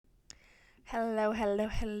Hello,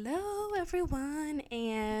 everyone,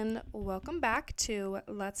 and welcome back to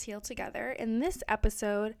Let's Heal Together. In this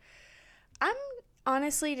episode, I'm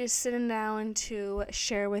honestly just sitting down to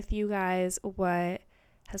share with you guys what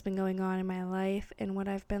has been going on in my life and what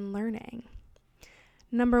I've been learning.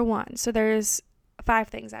 Number one, so there's 5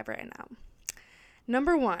 things I've written out.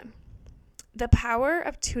 Number 1, the power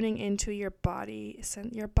of tuning into your body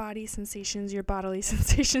sensations, your bodily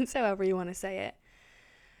sensations, however you want to say it.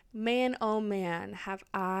 Man, oh man, have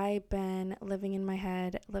I been living in my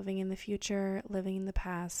head, living in the future, living in the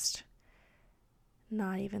past,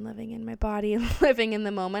 not even living in my body, living in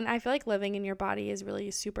the moment. I feel like living in your body is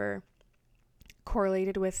really super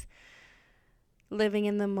correlated with living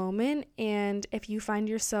in the moment. And if you find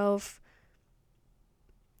yourself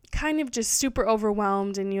kind of just super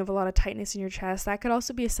overwhelmed and you have a lot of tightness in your chest, that could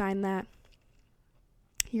also be a sign that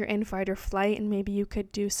you're in fight or flight, and maybe you could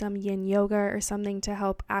do some yin yoga or something to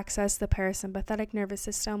help access the parasympathetic nervous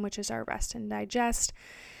system, which is our rest and digest.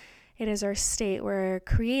 It is our state where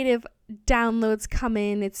creative downloads come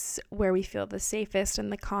in. It's where we feel the safest and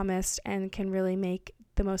the calmest and can really make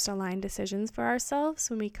the most aligned decisions for ourselves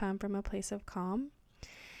when we come from a place of calm.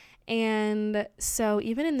 And so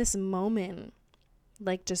even in this moment,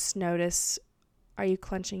 like, just notice, are you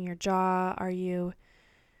clenching your jaw? Are you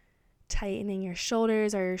tightening your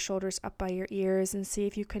shoulders? Are your shoulders up by your ears? And see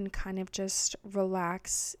if you can kind of just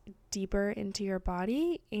relax deeper into your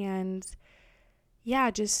body. And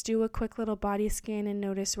just do a quick little body scan and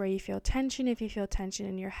notice where you feel tension. If you feel tension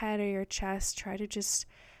in your head or your chest, try to just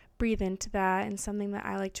breathe into that. And something that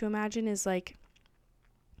I like to imagine is like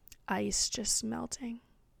ice just melting.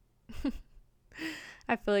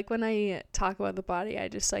 I feel like when I talk about the body, I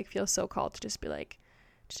just like feel so called to just be like,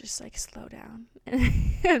 just like slow down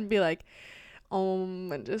and be like,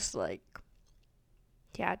 and just like,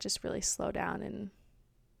 just really slow down and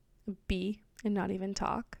be and not even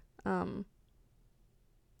talk.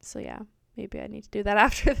 So maybe I need to do that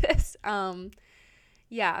after this.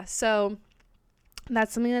 So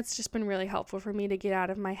that's something that's just been really helpful for me to get out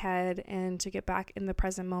of my head and to get back in the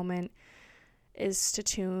present moment, is to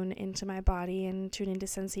tune into my body and tune into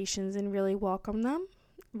sensations and really welcome them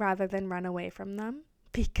rather than run away from them.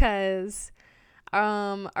 Because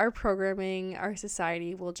our programming, our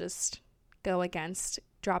society will just go against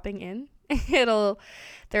dropping in. There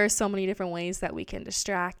are so many different ways that we can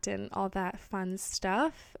distract and all that fun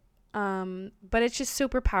stuff. But it's just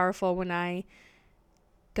super powerful when I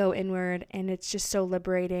go inward, and it's just so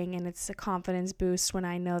liberating, and it's a confidence boost when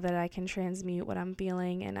I know that I can transmute what I'm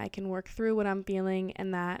feeling and I can work through what I'm feeling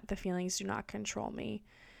and that the feelings do not control me.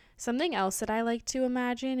 Something else that I like to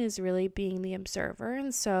imagine is really being the observer.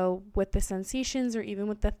 And so with the sensations or even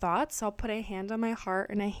with the thoughts, I'll put a hand on my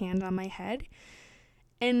heart and a hand on my head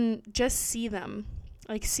and just see them.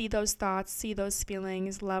 Like, see those thoughts, see those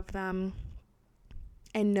feelings, love them,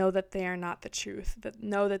 and know that they are not the truth.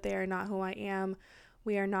 Know that they are not who I am.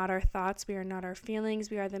 We are not our thoughts. We are not our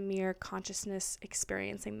feelings. We are the mere consciousness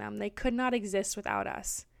experiencing them. They could not exist without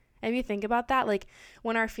us. If you think about that, like,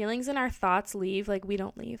 when our feelings and our thoughts leave, like, we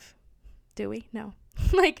don't leave, do we? No.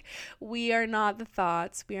 Like, we are not the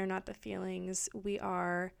thoughts. We are not the feelings. We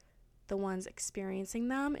are the ones experiencing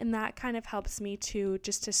them. And that kind of helps me to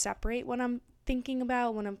separate what I'm thinking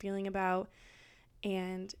about, what I'm feeling about.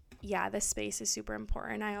 And this space is super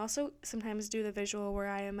important. I also sometimes do the visual where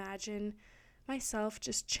I imagine myself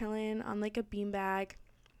just chilling on like a beanbag.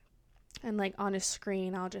 And like on a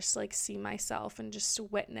screen, I'll just like see myself and just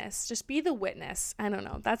be the witness. I don't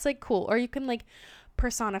know. That's like cool. Or you can like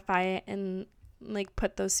personify it and like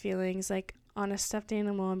put those feelings like on a stuffed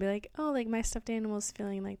animal and be like, oh, like my stuffed animal is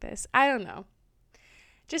feeling like this. I don't know.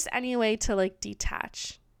 Just any way to like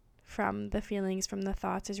detach from the feelings, from the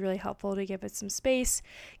thoughts is really helpful to give it some space,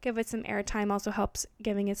 give it some airtime. Also helps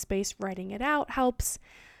giving it space, writing it out helps.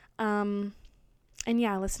 And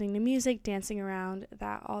listening to music, dancing around,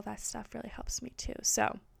 all that stuff really helps me too.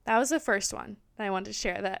 So that was the first one that I wanted to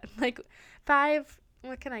share, that like 5,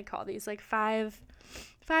 what can I call these? Like 5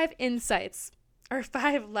 insights or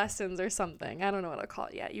 5 lessons or something. I don't know what I'll call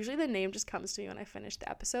it yet. Usually the name just comes to me when I finish the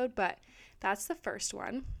episode, but that's the first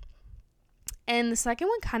one. And the second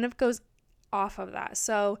one kind of goes off of that.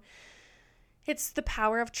 So it's the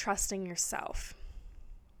power of trusting yourself.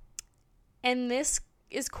 And this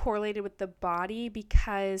is correlated with the body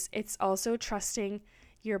because it's also trusting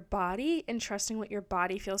your body and trusting what your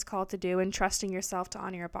body feels called to do and trusting yourself to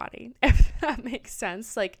honor your body, if that makes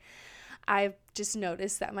sense. Like, I've just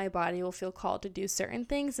noticed that my body will feel called to do certain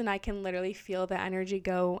things, and I can literally feel the energy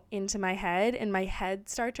go into my head and my head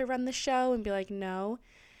start to run the show and be like, no.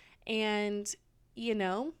 And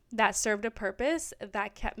that served a purpose,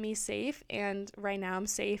 that kept me safe, and right now I'm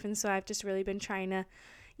safe. And so I've just really been trying to,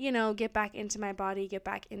 get back into my body, get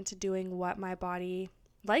back into doing what my body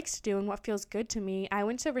likes to do and what feels good to me. I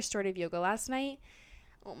went to restorative yoga last night.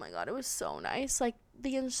 Oh my God, it was so nice. Like,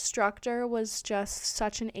 the instructor was just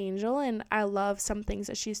such an angel, and I love some things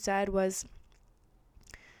that she said was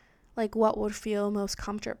like, what would feel most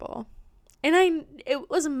comfortable? And it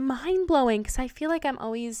was mind blowing, because I feel like I'm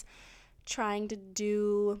always trying to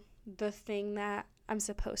do the thing that I'm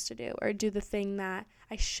supposed to do, or do the thing that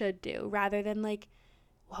I should do, rather than like,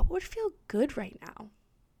 what would feel good right now?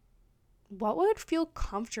 What would feel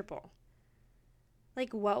comfortable?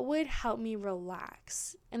 Like, what would help me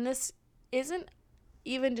relax? And this isn't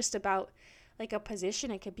even just about like a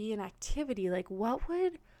position. It could be an activity. Like, what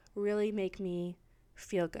would really make me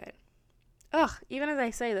feel good? Even as I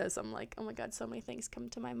say this, I'm like, oh my God, so many things come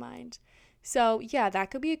to my mind. So yeah, that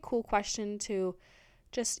could be a cool question to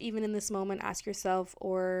just even in this moment ask yourself,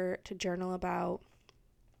 or to journal about.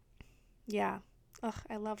 Yeah.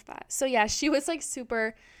 I love that. So yeah, she was like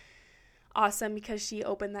super awesome, because she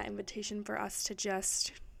opened that invitation for us to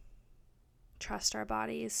just trust our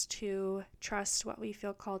bodies, to trust what we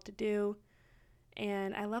feel called to do.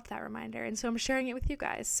 And I love that reminder. And so I'm sharing it with you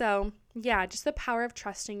guys. So yeah, just the power of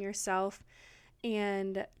trusting yourself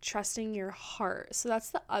and trusting your heart. So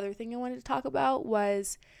that's the other thing I wanted to talk about,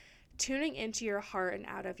 was tuning into your heart and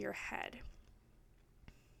out of your head.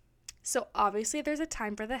 So obviously there's a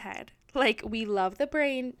time for the head. Like, we love the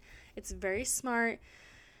brain. It's very smart.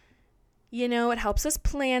 It helps us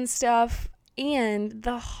plan stuff. And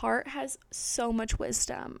the heart has so much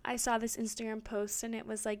wisdom. I saw this Instagram post, and it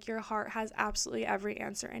was like, your heart has absolutely every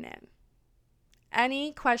answer in it.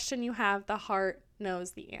 Any question you have, the heart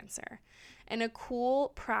knows the answer. And a cool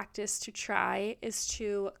practice to try is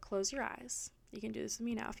to close your eyes. You can do this with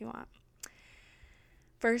me now if you want.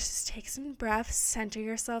 First, take some breaths, center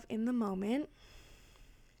yourself in the moment.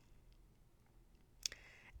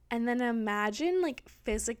 And then imagine like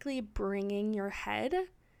physically bringing your head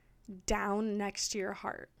down next to your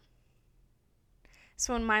heart.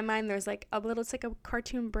 So in my mind, there's like it's like a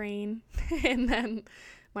cartoon brain and then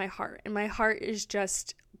my heart. And my heart is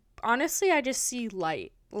just, honestly, I just see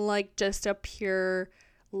light, like just a pure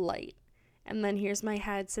light. And then here's my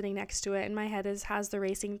head sitting next to it. And my head has the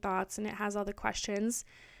racing thoughts, and it has all the questions.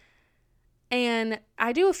 And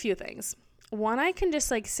I do a few things. One, I can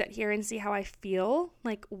just like sit here and see how I feel,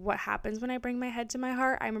 like what happens when I bring my head to my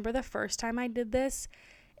heart. I remember the first time I did this,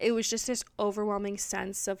 it was just this overwhelming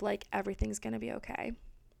sense of like, everything's going to be okay.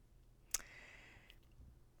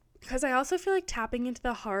 Because I also feel like tapping into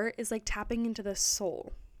the heart is like tapping into the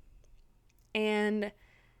soul. And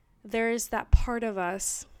there's that part of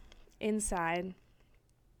us inside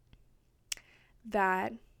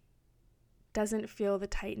that doesn't feel the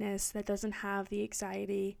tightness, that doesn't have the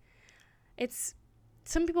anxiety.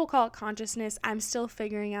 Some people call it consciousness. I'm still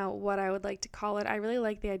figuring out what I would like to call it. I really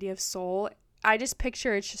like the idea of soul. I just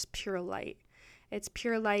picture it's just pure light. It's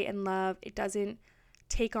pure light and love. It doesn't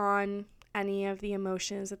take on any of the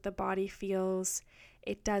emotions that the body feels.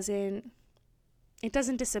 It doesn't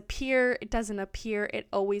disappear. It doesn't appear. It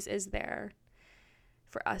always is there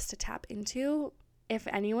for us to tap into. If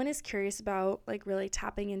anyone is curious about like really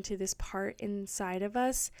tapping into this part inside of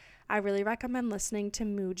us, I really recommend listening to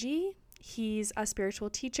Muji. He's a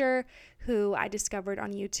spiritual teacher who I discovered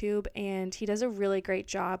on YouTube, and he does a really great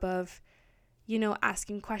job of,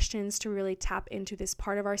 asking questions to really tap into this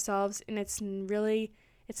part of ourselves. And it's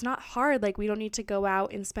not hard. Like, we don't need to go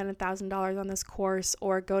out and spend $1,000 on this course,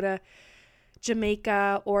 or go to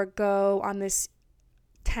Jamaica, or go on this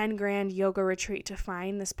 10 grand yoga retreat to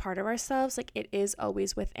find this part of ourselves. Like, it is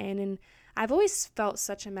always within. And I've always felt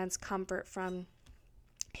such immense comfort from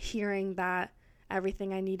hearing that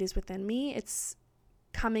everything I need is within me. It's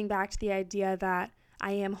coming back to the idea that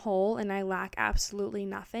I am whole and I lack absolutely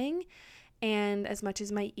nothing. And as much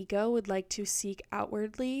as my ego would like to seek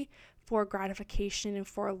outwardly for gratification and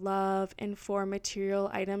for love and for material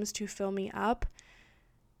items to fill me up,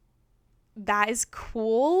 that is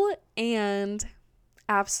cool, and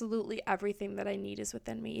absolutely everything that I need is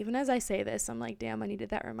within me. Even as I say this, I'm like, damn, I needed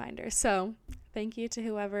that reminder. So thank you to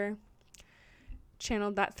whoever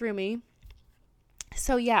channeled that through me.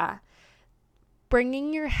 So yeah,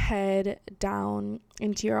 bringing your head down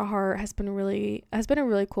into your heart has been a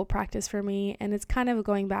really cool practice for me. And it's kind of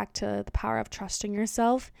going back to the power of trusting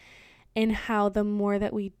yourself, and how the more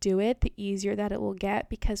that we do it, the easier that it will get,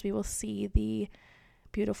 because we will see the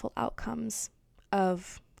beautiful outcomes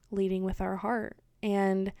of leading with our heart.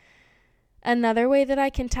 And another way that I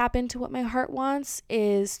can tap into what my heart wants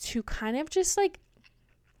is to kind of just like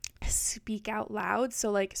speak out loud.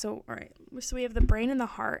 So all right, so we have the brain and the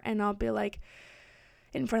heart, and I'll be like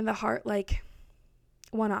in front of the heart, like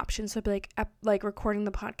one option. So I'd be like recording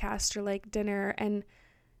the podcast, or like dinner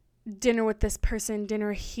with this person,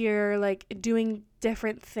 dinner here, like doing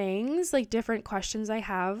different things, like different questions I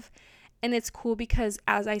have. And it's cool because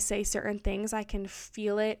as I say certain things, I can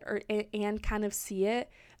feel it and kind of see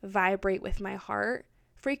it vibrate with my heart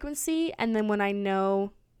frequency. And then when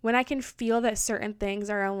I can feel that certain things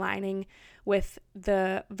are aligning with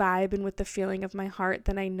the vibe and with the feeling of my heart,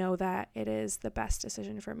 then I know that it is the best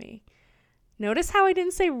decision for me. Notice how I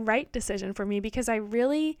didn't say right decision for me, because I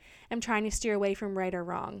really am trying to steer away from right or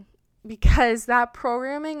wrong, because that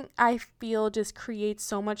programming, I feel, just creates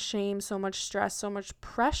so much shame, so much stress, so much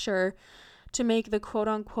pressure to make the quote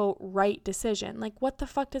unquote right decision. Like, what the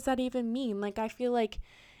fuck does that even mean? Like, I feel like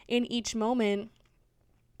in each moment,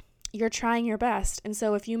 you're trying your best. And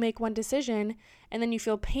so if you make one decision and then you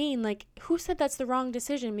feel pain, like, who said that's the wrong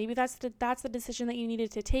decision? Maybe that's the decision that you needed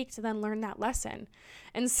to take to then learn that lesson.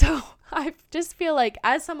 And so I just feel like,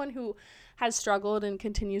 as someone who has struggled and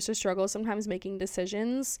continues to struggle sometimes making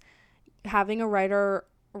decisions, having a right or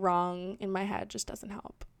wrong in my head just doesn't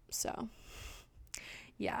help. So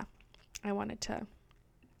yeah, I wanted to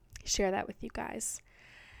share that with you guys.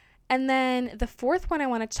 And then the fourth one I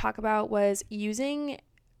wanted to talk about was using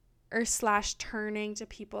 / turning to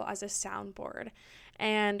people as a soundboard.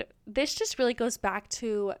 And this just really goes back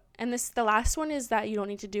to, and the last one is that you don't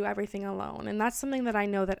need to do everything alone. And that's something that I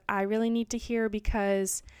know that I really need to hear,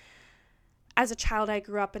 because as a child I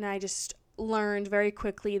grew up and I just learned very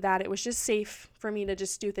quickly that it was just safe for me to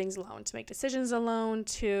just do things alone, to make decisions alone,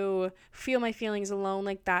 to feel my feelings alone.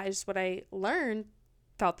 Like, that is what I learned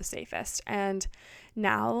felt the safest. And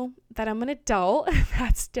now that I'm an adult,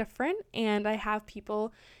 that's different. And I have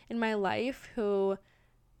people in my life who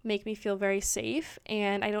make me feel very safe,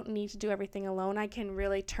 and I don't need to do everything alone. I can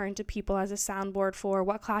really turn to people as a soundboard for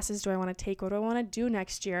what classes do I want to take, what do I want to do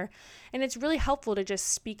next year. And it's really helpful to just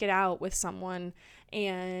speak it out with someone.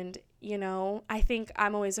 And, you know, I think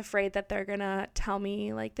I'm always afraid that they're gonna tell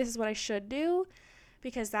me, like, this is what I should do,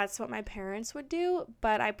 because that's what my parents would do.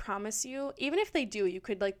 But I promise you, even if they do, you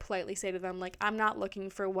could like politely say to them, like, I'm not looking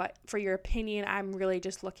for your opinion. I'm really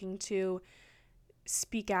just looking to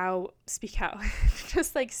speak out,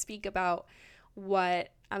 just like speak about what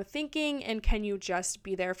I'm thinking, and can you just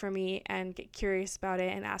be there for me and get curious about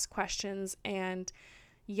it and ask questions. And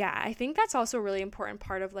yeah, I think that's also a really important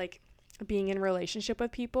part of like being in a relationship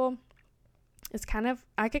with people. It's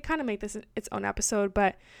I could kind of make this its own episode,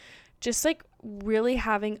 but just like really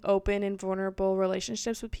having open and vulnerable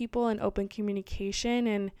relationships with people and open communication.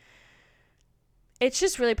 And it's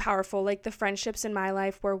just really powerful, like the friendships in my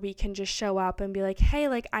life where we can just show up and be like, hey,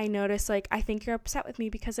 like, I noticed, like, I think you're upset with me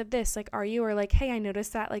because of this. Like, are you? Or like, hey, I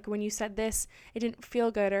noticed that, like, when you said this, it didn't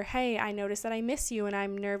feel good. Or, hey, I noticed that I miss you and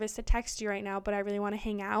I'm nervous to text you right now, but I really want to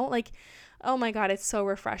hang out. Like, oh my God, it's so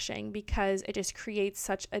refreshing, because it just creates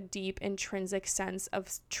such a deep intrinsic sense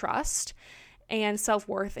of trust and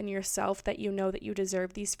self-worth in yourself, that you know that you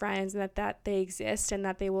deserve these friends, and that they exist, and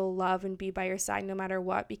that they will love and be by your side no matter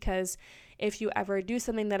what. Because if you ever do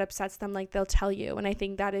something that upsets them, like, they'll tell you. And I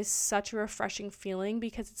think that is such a refreshing feeling,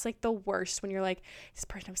 because it's like the worst when you're like, is this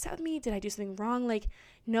person upset with me? Did I do something wrong? Like,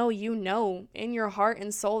 no, you know in your heart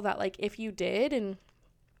and soul that, like, if you did, and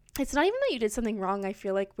it's not even that you did something wrong. I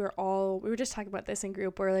feel like we were just talking about this in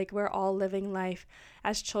group, where like we're all living life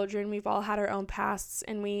as children. We've all had our own pasts,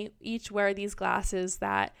 and we each wear these glasses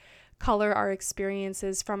that color our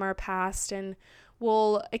experiences from our past, and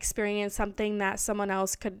we'll experience something that someone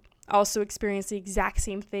else could also experience the exact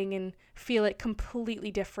same thing and feel it completely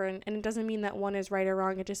different. And it doesn't mean that one is right or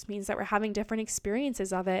wrong. It just means that we're having different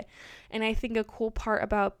experiences of it. And I think a cool part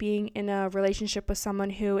about being in a relationship with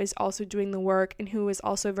someone who is also doing the work and who is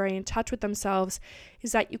also very in touch with themselves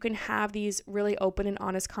is that you can have these really open and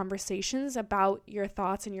honest conversations about your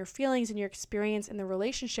thoughts and your feelings and your experience in the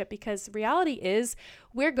relationship, because reality is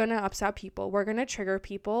we're going to upset people. We're going to trigger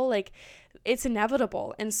people. Like, it's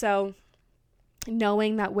inevitable. And so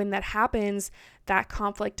knowing that when that happens, that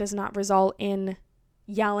conflict does not result in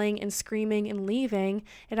yelling and screaming and leaving.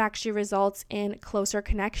 It actually results in closer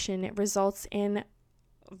connection. It results in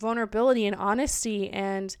vulnerability and honesty,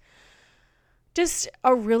 and just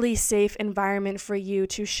a really safe environment for you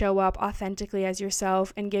to show up authentically as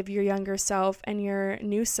yourself and give your younger self and your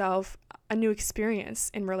new self a new experience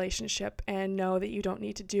in relationship, and know that you don't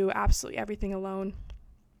need to do absolutely everything alone,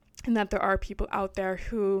 and that there are people out there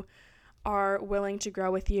who are willing to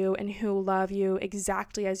grow with you and who love you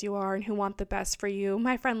exactly as you are and who want the best for you.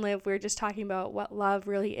 My friend Liv, we were just talking about what love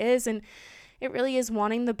really is, and it really is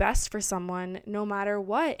wanting the best for someone no matter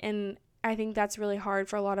what. And I think that's really hard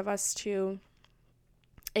for a lot of us to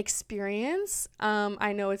experience.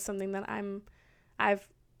 I know it's something that I've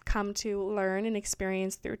come to learn and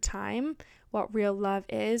experience through time, what real love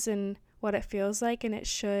is and what it feels like. And it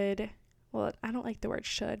should, well, I don't like the word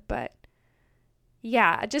should, but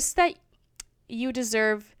yeah, just that you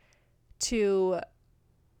deserve to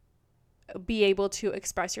be able to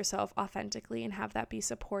express yourself authentically and have that be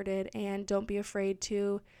supported. And don't be afraid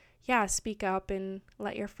to, speak up and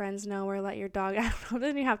let your friends know, or let your dog, I don't know, it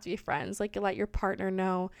doesn't even have to be friends, like let your partner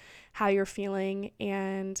know how you're feeling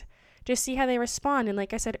and just see how they respond. And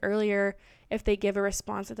like I said earlier, if they give a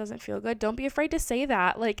response that doesn't feel good, don't be afraid to say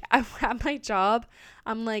that. Like at my job,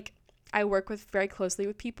 I'm like, I work with very closely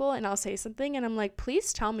with people, and I'll say something and I'm like,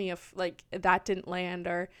 please tell me if like that didn't land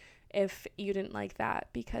or if you didn't like that,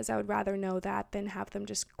 because I would rather know that than have them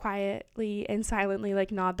just quietly and silently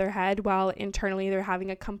like nod their head while internally they're having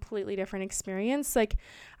a completely different experience. Like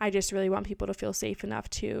I just really want people to feel safe enough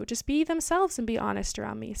to just be themselves and be honest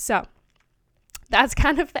around me. So that's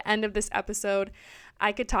kind of the end of this episode.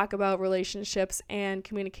 I could talk about relationships and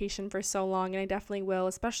communication for so long, and I definitely will,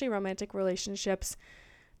 especially romantic relationships.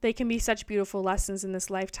 They can be such beautiful lessons in this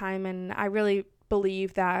lifetime, and I really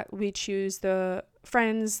believe that we choose the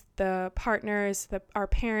friends, the partners, our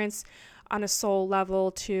parents on a soul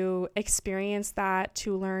level to experience that,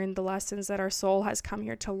 to learn the lessons that our soul has come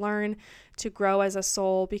here to learn, to grow as a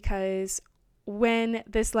soul, because when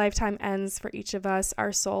this lifetime ends for each of us,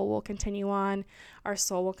 our soul will continue on. Our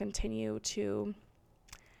soul will continue to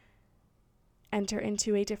enter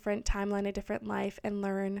into a different timeline, a different life, and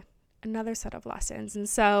learn another set of lessons. And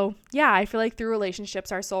so, I feel like through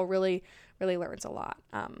relationships, our soul really, really learns a lot.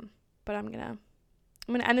 But I'm gonna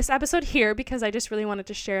end this episode here because I just really wanted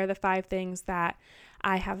to share the 5 things that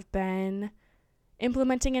I have been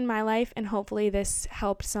implementing in my life, and hopefully this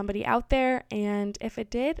helped somebody out there. And if it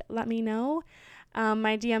did, let me know.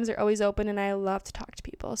 My DMs are always open, and I love to talk to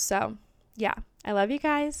people. So, I love you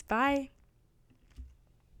guys. Bye.